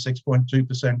 2018,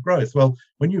 6.2% growth. Well,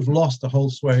 when you've lost a whole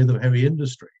swathe of heavy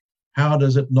industry, how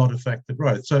does it not affect the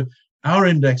growth? So our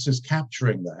index is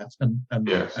capturing that, and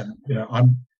I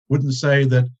wouldn't say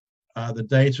that the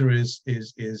data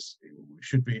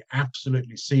should be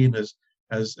absolutely seen as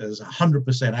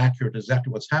 100% accurate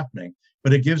exactly what's happening,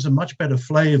 but it gives a much better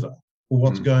flavor for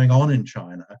what's going on in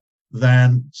China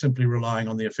than simply relying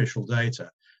on the official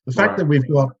data. The fact that we've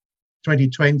got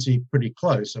 2020 pretty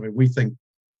close, I mean, we think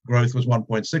growth was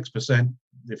 1.6%,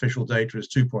 the official data is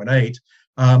 2.8,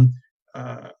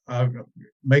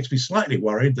 makes me slightly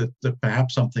worried that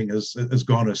perhaps something has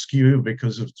gone askew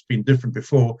because it's been different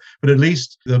before, but at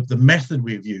least the method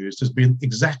we've used has been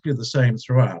exactly the same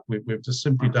throughout. We've just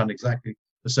simply done exactly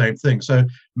the same thing. So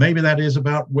maybe that is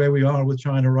about where we are with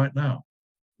China right now.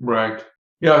 Right.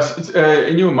 Yes,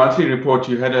 in your monthly report,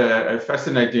 you had a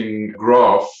fascinating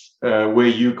graph where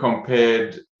you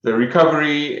compared the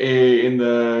recovery in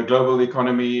the global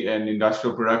economy and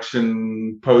industrial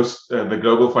production post the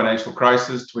global financial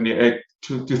crisis,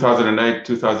 2008,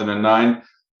 2009,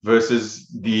 versus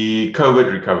the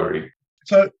COVID recovery.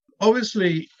 So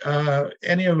obviously,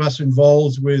 any of us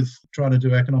involved with trying to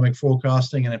do economic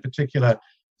forecasting, and in particular,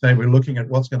 say we're looking at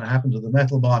what's going to happen to the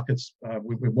metal markets,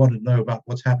 we wanted to know about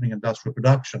what's happening in industrial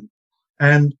production.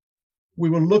 And we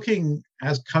were looking,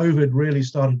 as COVID really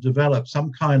started to develop,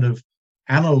 some kind of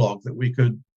analog that we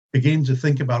could begin to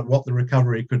think about what the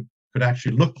recovery could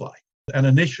actually look like. And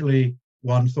initially,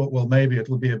 one thought, well, maybe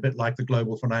it'll be a bit like the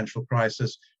global financial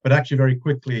crisis, but actually very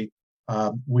quickly,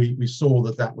 we saw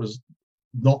that was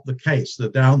not the case. The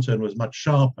downturn was much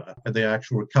sharper and the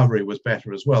actual recovery was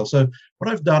better as well. So what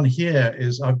I've done here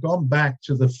is I've gone back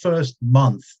to the first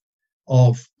month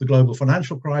of the global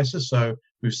financial crisis. So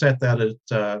we've set that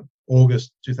at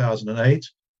August 2008,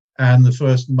 and the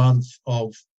first month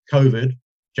of COVID,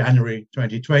 January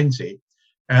 2020,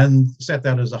 and set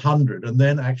that as 100, and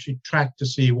then actually track to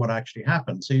see what actually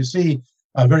happened. So you see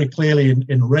very clearly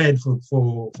in red for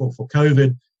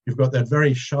COVID, you've got that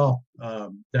very sharp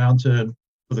downturn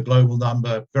for the global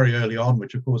number very early on,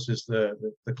 which of course is the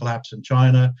collapse in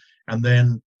China. And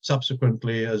then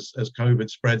subsequently, as COVID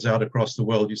spreads out across the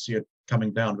world, you see it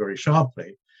coming down very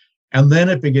sharply. And then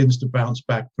it begins to bounce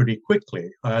back pretty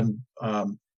quickly. And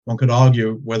one could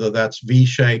argue whether that's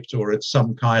V-shaped or it's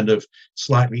some kind of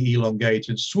slightly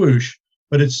elongated swoosh,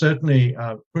 but it's certainly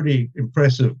a pretty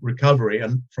impressive recovery.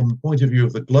 And from the point of view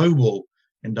of the global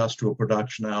industrial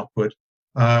production output,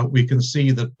 we can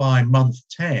see that by month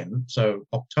 10, so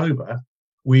October,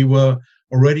 we were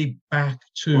already back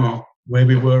to where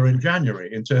we were in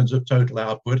January in terms of total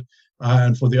output.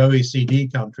 And for the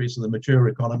OECD countries, so the mature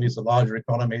economies, the larger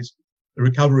economies, the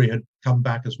recovery had come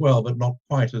back as well, but not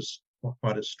quite as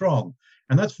strong.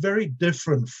 And that's very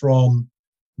different from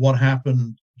what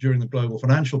happened during the global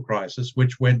financial crisis,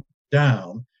 which went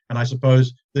down. And I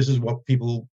suppose this is what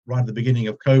people right at the beginning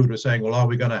of COVID were saying, well, are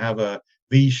we going to have a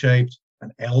V-shaped,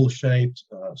 an L-shaped,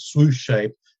 swoosh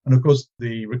shape? And of course,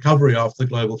 the recovery after the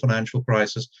global financial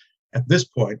crisis at this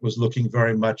point was looking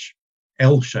very much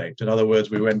L-shaped. In other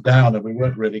words, we went down and we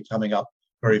weren't really coming up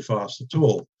very fast at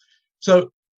all.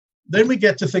 So then we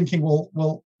get to thinking,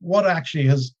 well, what actually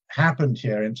has happened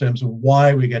here in terms of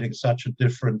why we're getting such a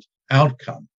different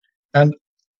outcome? And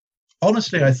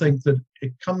honestly, I think that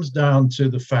it comes down to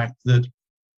the fact that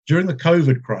during the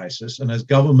COVID crisis, and as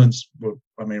governments were,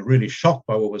 really shocked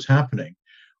by what was happening,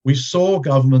 we saw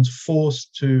governments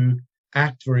forced to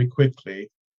act very quickly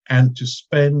and to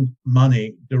spend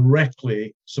money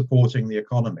directly supporting the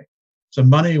economy. So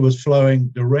money was flowing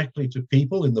directly to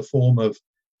people in the form of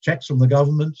checks from the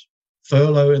government,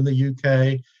 furlough in the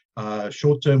UK,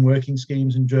 short-term working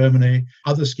schemes in Germany,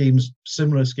 other schemes,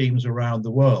 similar schemes around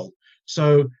the world.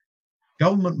 So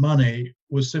government money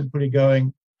was simply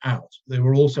going out. There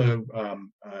were also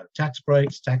tax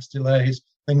breaks, tax delays,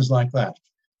 things like that.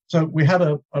 So we had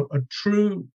a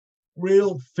true,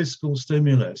 real fiscal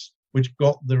stimulus which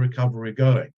got the recovery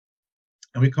going.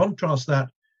 And we contrast that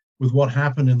with what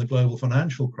happened in the global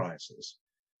financial crisis.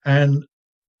 And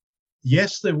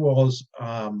yes, there was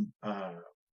an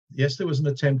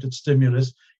attempted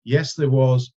stimulus. Yes, there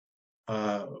was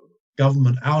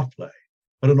government outlay,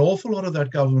 but an awful lot of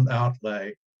that government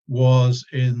outlay was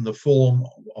in the form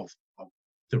of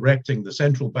directing the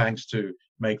central banks to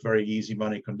make very easy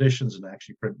money conditions and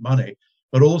actually print money,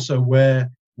 but also where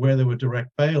there were direct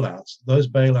bailouts, those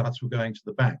bailouts were going to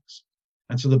the banks.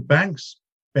 And so the banks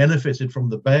benefited from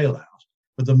the bailout,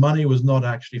 but the money was not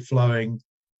actually flowing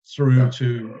through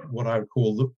to what I would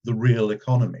call the real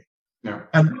economy. Yeah.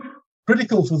 And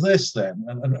critical for this then,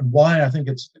 and why I think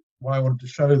why I wanted to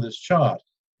show this chart,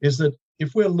 is that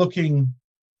if we're looking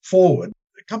forward,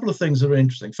 a couple of things are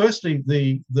interesting. Firstly,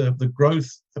 the growth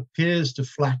appears to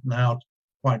flatten out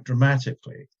quite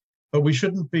dramatically, but we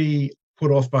shouldn't be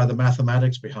put off by the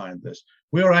mathematics behind this.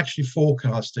 We are actually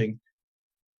forecasting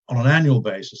on an annual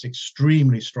basis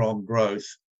extremely strong growth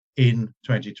in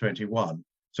 2021.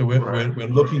 So we're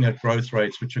looking at growth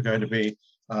rates which are going to be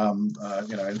in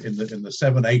the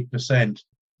 7-8%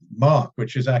 mark,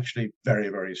 which is actually very,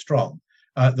 very strong.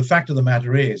 The fact of the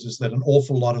matter is that an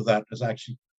awful lot of that has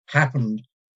actually happened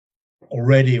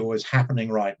already or is happening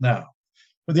right now.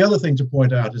 But the other thing to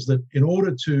point out is that in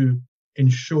order to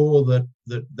ensure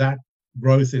that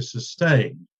growth is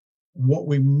sustained, what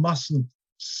we mustn't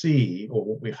see, or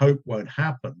what we hope won't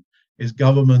happen, is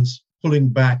governments pulling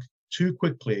back too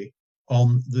quickly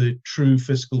on the true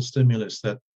fiscal stimulus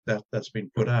that's been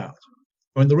put out.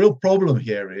 I mean, the real problem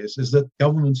here is that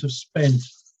governments have spent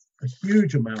a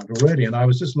huge amount already. And I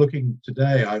was just looking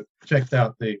today, I checked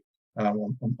out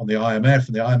on the IMF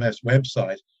and the IMF's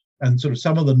website, and sort of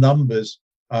some of the numbers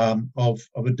of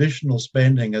additional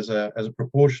spending as a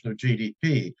proportion of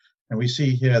GDP. And we see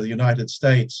here the United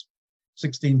States,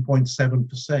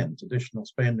 16.7% additional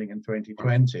spending in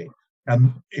 2020.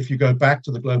 And if you go back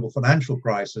to the global financial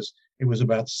crisis, it was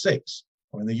about 6.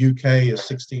 I mean, the UK is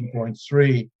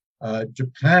 16.3.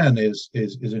 Japan is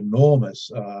enormous,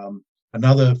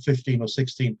 another 15 or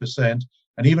 16%,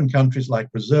 and even countries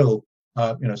like Brazil,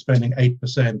 spending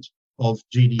 8% of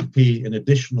GDP in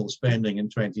additional spending in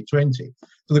 2020.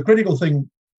 So the critical thing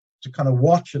to kind of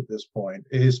watch at this point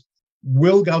is,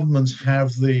 will governments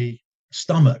have the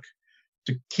stomach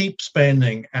to keep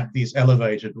spending at these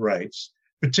elevated rates,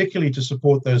 particularly to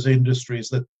support those industries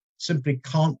that simply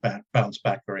can't bounce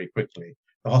back very quickly?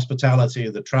 The hospitality,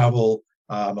 the travel,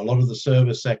 a lot of the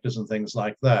service sectors and things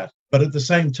like that. But at the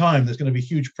same time, there's going to be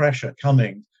huge pressure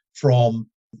coming from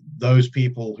those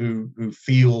people who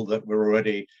feel that we're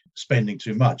already spending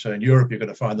too much. So in Europe, you're going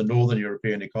to find the northern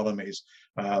European economies,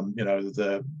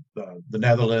 the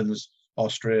Netherlands,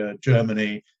 Austria,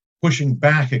 Germany, pushing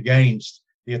back against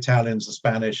the Italians, the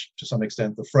Spanish, to some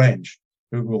extent the French,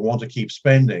 who will want to keep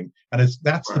spending. And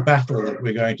that's the battle that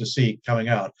we're going to see coming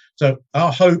out. So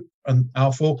our hope and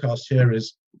our forecast here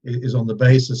is on the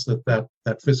basis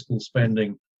that fiscal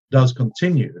spending does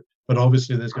continue, but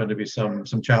obviously there's going to be some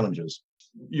challenges.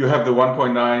 You have the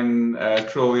 1.9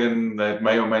 trillion that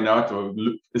may or may not, or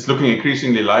it's looking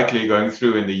increasingly likely going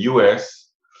through in the US.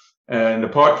 And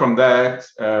apart from that,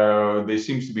 there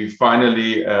seems to be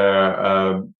finally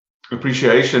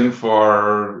appreciation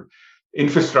for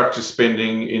infrastructure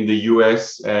spending in the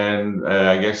US and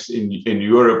I guess in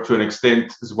Europe to an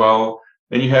extent as well.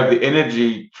 Then you have the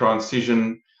energy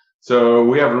transition. So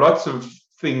we have lots of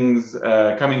things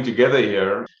coming together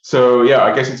here. So yeah,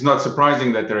 I guess it's not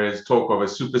surprising that there is talk of a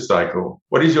super cycle.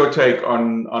 What is your take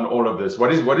on all of this?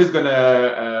 What is going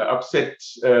to upset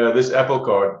this apple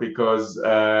cart? Because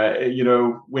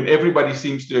when everybody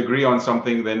seems to agree on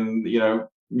something, then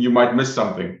you might miss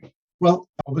something. Well,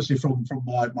 obviously from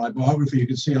my biography, you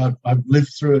can see I've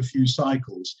lived through a few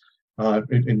cycles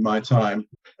in my time.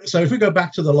 So if we go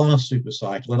back to the last super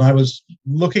cycle, and I was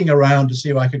looking around to see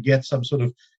if I could get some sort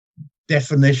of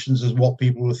definitions as what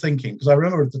people were thinking, because I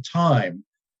remember at the time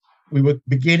we were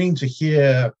beginning to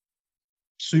hear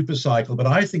super cycle, but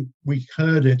I think we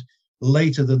heard it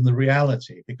later than the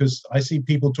reality, because I see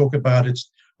people talk about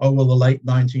the late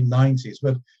 1990s,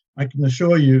 but I can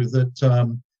assure you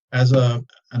that as an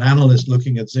analyst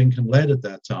looking at zinc and lead at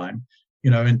that time,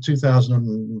 in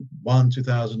 2001,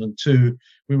 2002,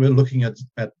 we were looking at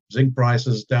zinc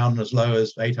prices down as low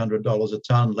as $800 a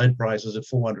ton, lead prices at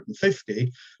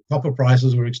 450, copper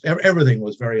prices everything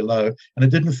was very low, and it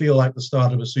didn't feel like the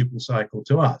start of a super cycle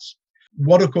to us.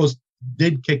 What, of course,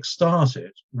 did kickstart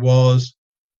it was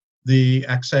the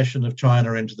accession of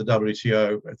China into the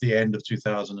WTO at the end of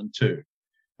 2002.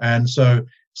 And so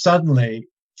suddenly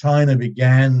China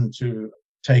began to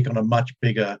take on a much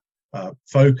bigger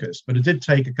focus, but it did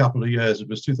take a couple of years. It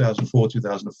was 2004,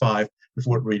 2005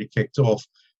 before it really kicked off.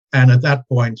 And at that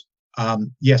point,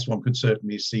 yes, one could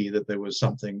certainly see that there was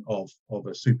something of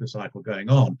a super cycle going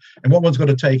on. And what one's got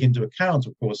to take into account,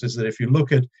 of course, is that if you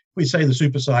look at, we say the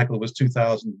super cycle was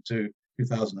 2000 to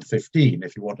 2015,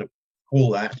 if you want to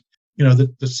call that,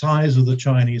 the size of the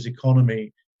Chinese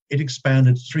economy, it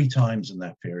expanded 3 times in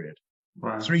that period.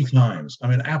 Right. 3 times. I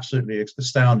mean, absolutely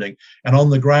astounding. And on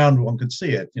the ground, one could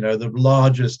see it, the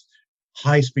largest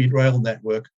high-speed rail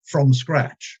network from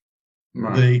scratch.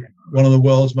 Right. One of the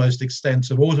world's most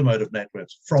extensive automotive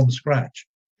networks from scratch.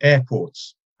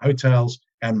 Airports, hotels,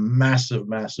 and massive,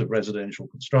 massive residential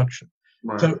construction.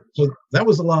 Right. So that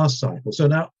was the last cycle. So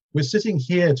now we're sitting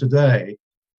here today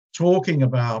talking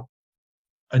about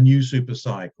a new super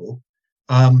cycle.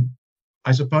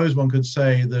 I suppose one could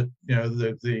say that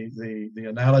the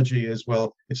analogy is,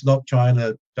 well, it's not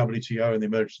China, WTO, and the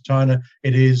emergence of China.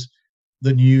 It is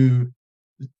the new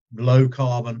low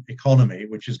carbon economy,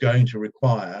 which is going to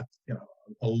require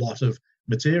a lot of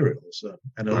materials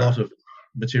and a lot of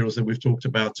materials that we've talked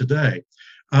about today.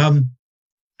 And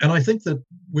I think that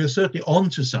we're certainly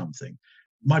onto something.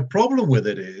 My problem with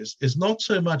it is not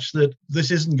so much that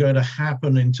this isn't going to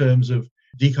happen in terms of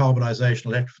decarbonization,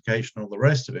 electrification, and all the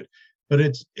rest of it, but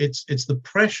it's the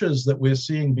pressures that we're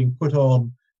seeing being put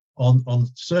on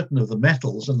certain of the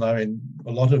metals. And I mean,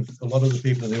 a lot of the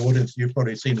people in the audience, you've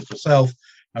probably seen it yourself.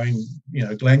 I mean,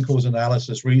 Glencore's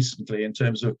analysis recently in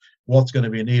terms of what's going to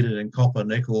be needed in copper,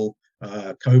 nickel,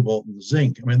 cobalt, and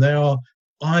zinc. I mean, they are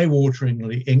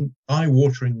eye-wateringly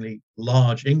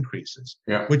large increases,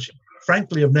 which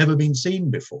frankly have never been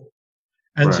seen before.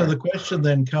 And so the question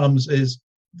then comes is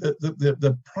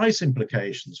the price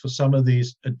implications for some of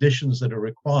these additions that are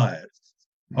required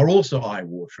are also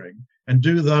eye-watering. And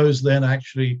do those then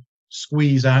actually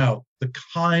squeeze out the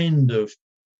kind of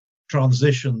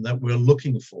transition that we're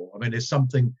looking for? I mean, is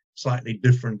something slightly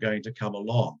different going to come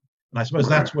along? And I suppose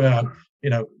that's where,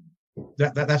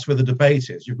 that's where the debate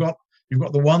is. You've got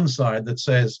the one side that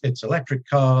says it's electric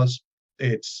cars,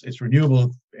 it's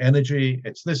renewable energy,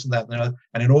 it's this and that and the other,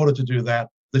 and in order to do that,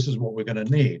 this is what we're going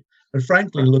to need. But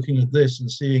frankly, looking at this and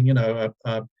seeing, a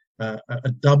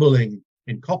doubling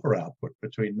in copper output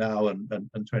between now and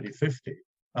 2050,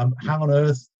 how on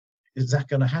earth is that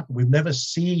going to happen? We've never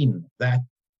seen that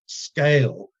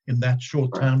scale in that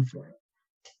short time frame.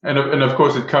 And of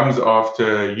course, it comes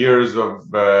after years of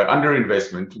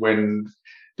underinvestment when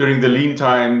during the lean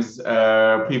times,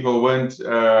 people weren't,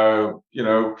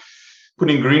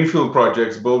 putting greenfield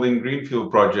projects, building greenfield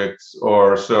projects,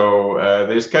 or so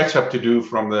there's catch up to do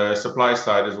from the supply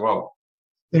side as well.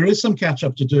 There is some catch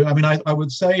up to do. I mean, I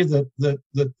would say that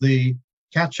the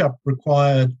catch up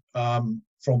required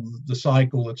from the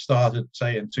cycle that started,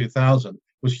 say, in 2000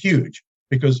 was huge,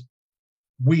 because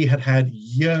we had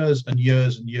years and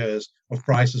years and years of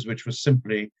prices which were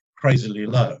simply crazily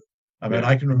low. I mean,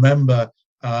 I can remember,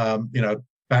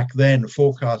 back then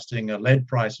forecasting a lead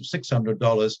price of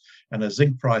 $600 and a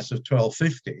zinc price of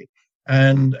 $1250,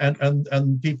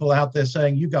 and people out there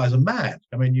saying, you guys are mad.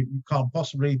 I mean, you can't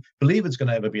possibly believe it's going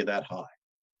to ever be that high.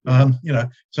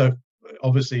 So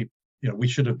obviously, we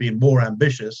should have been more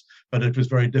ambitious, but it was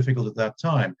very difficult at that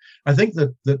time. I think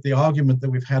that the argument that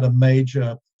we've had a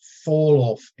major fall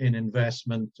off in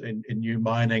investment in new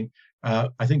mining,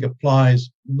 I think applies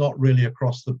not really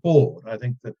across the board. I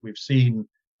think that we've seen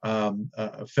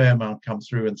a fair amount come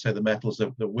through and say the metals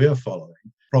that we're following,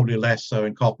 probably less so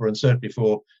in copper, and certainly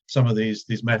for some of these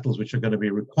metals which are going to be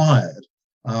required.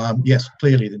 Yes,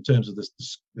 clearly in terms of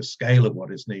the scale of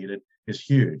what is needed is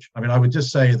huge. I mean, I would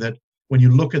just say that when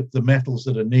you look at the metals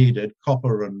that are needed,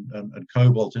 copper and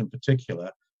cobalt in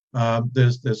particular,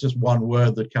 there's just one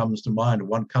word that comes to mind,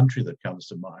 one country that comes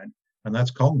to mind, and that's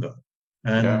Congo.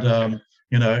 And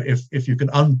if you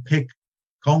can unpick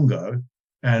Congo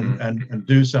and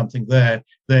do something there,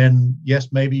 then yes,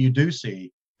 maybe you do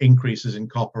see increases in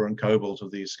copper and cobalt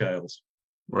of these scales.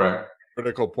 Right.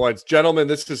 Critical points. Gentlemen,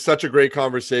 this is such a great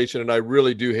conversation, and I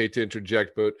really do hate to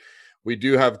interject, but we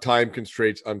do have time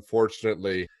constraints,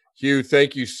 unfortunately. Huw,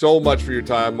 thank you so much for your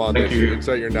time on this. Your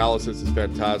insight, your analysis is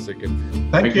fantastic.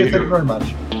 And thank you very much.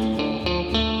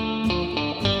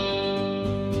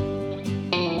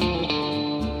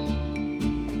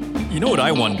 You know what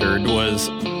I wondered was,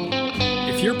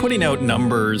 if you're putting out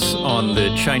numbers on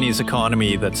the Chinese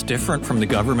economy that's different from the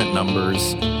government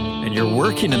numbers, and you're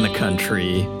working in the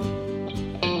country,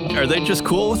 are they just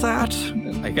cool with that?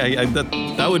 Like,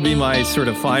 that would be my sort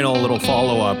of final little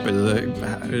follow-up.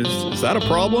 Is that a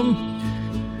problem?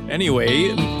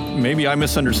 Anyway, maybe I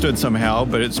misunderstood somehow,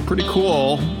 but it's pretty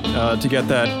cool to get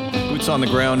that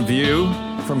boots-on-the-ground view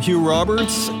from Huw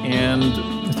Roberts, and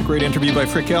it's a great interview by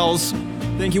Frick Els.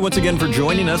 Thank you once again for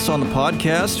joining us on the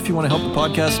podcast. If you want to help the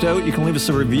podcast out, you can leave us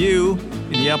a review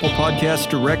in the Apple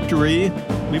Podcast directory.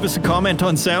 Leave us a comment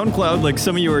on SoundCloud like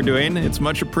some of you are doing. It's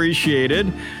much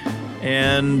appreciated.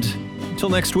 And until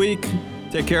next week,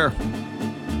 take care.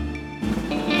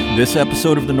 This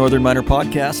episode of the Northern Miner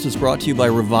Podcast is brought to you by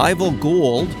Revival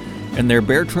Gold and their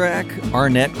Bear Track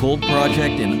Arnett Gold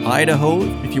Project in Idaho.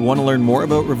 If you want to learn more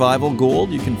about Revival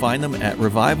Gold, you can find them at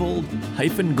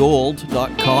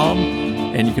revival-gold.com,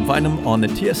 and you can find them on the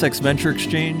TSX Venture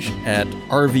Exchange at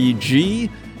RVG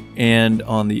and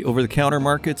on the over-the-counter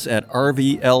markets at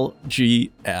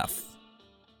RVLGF.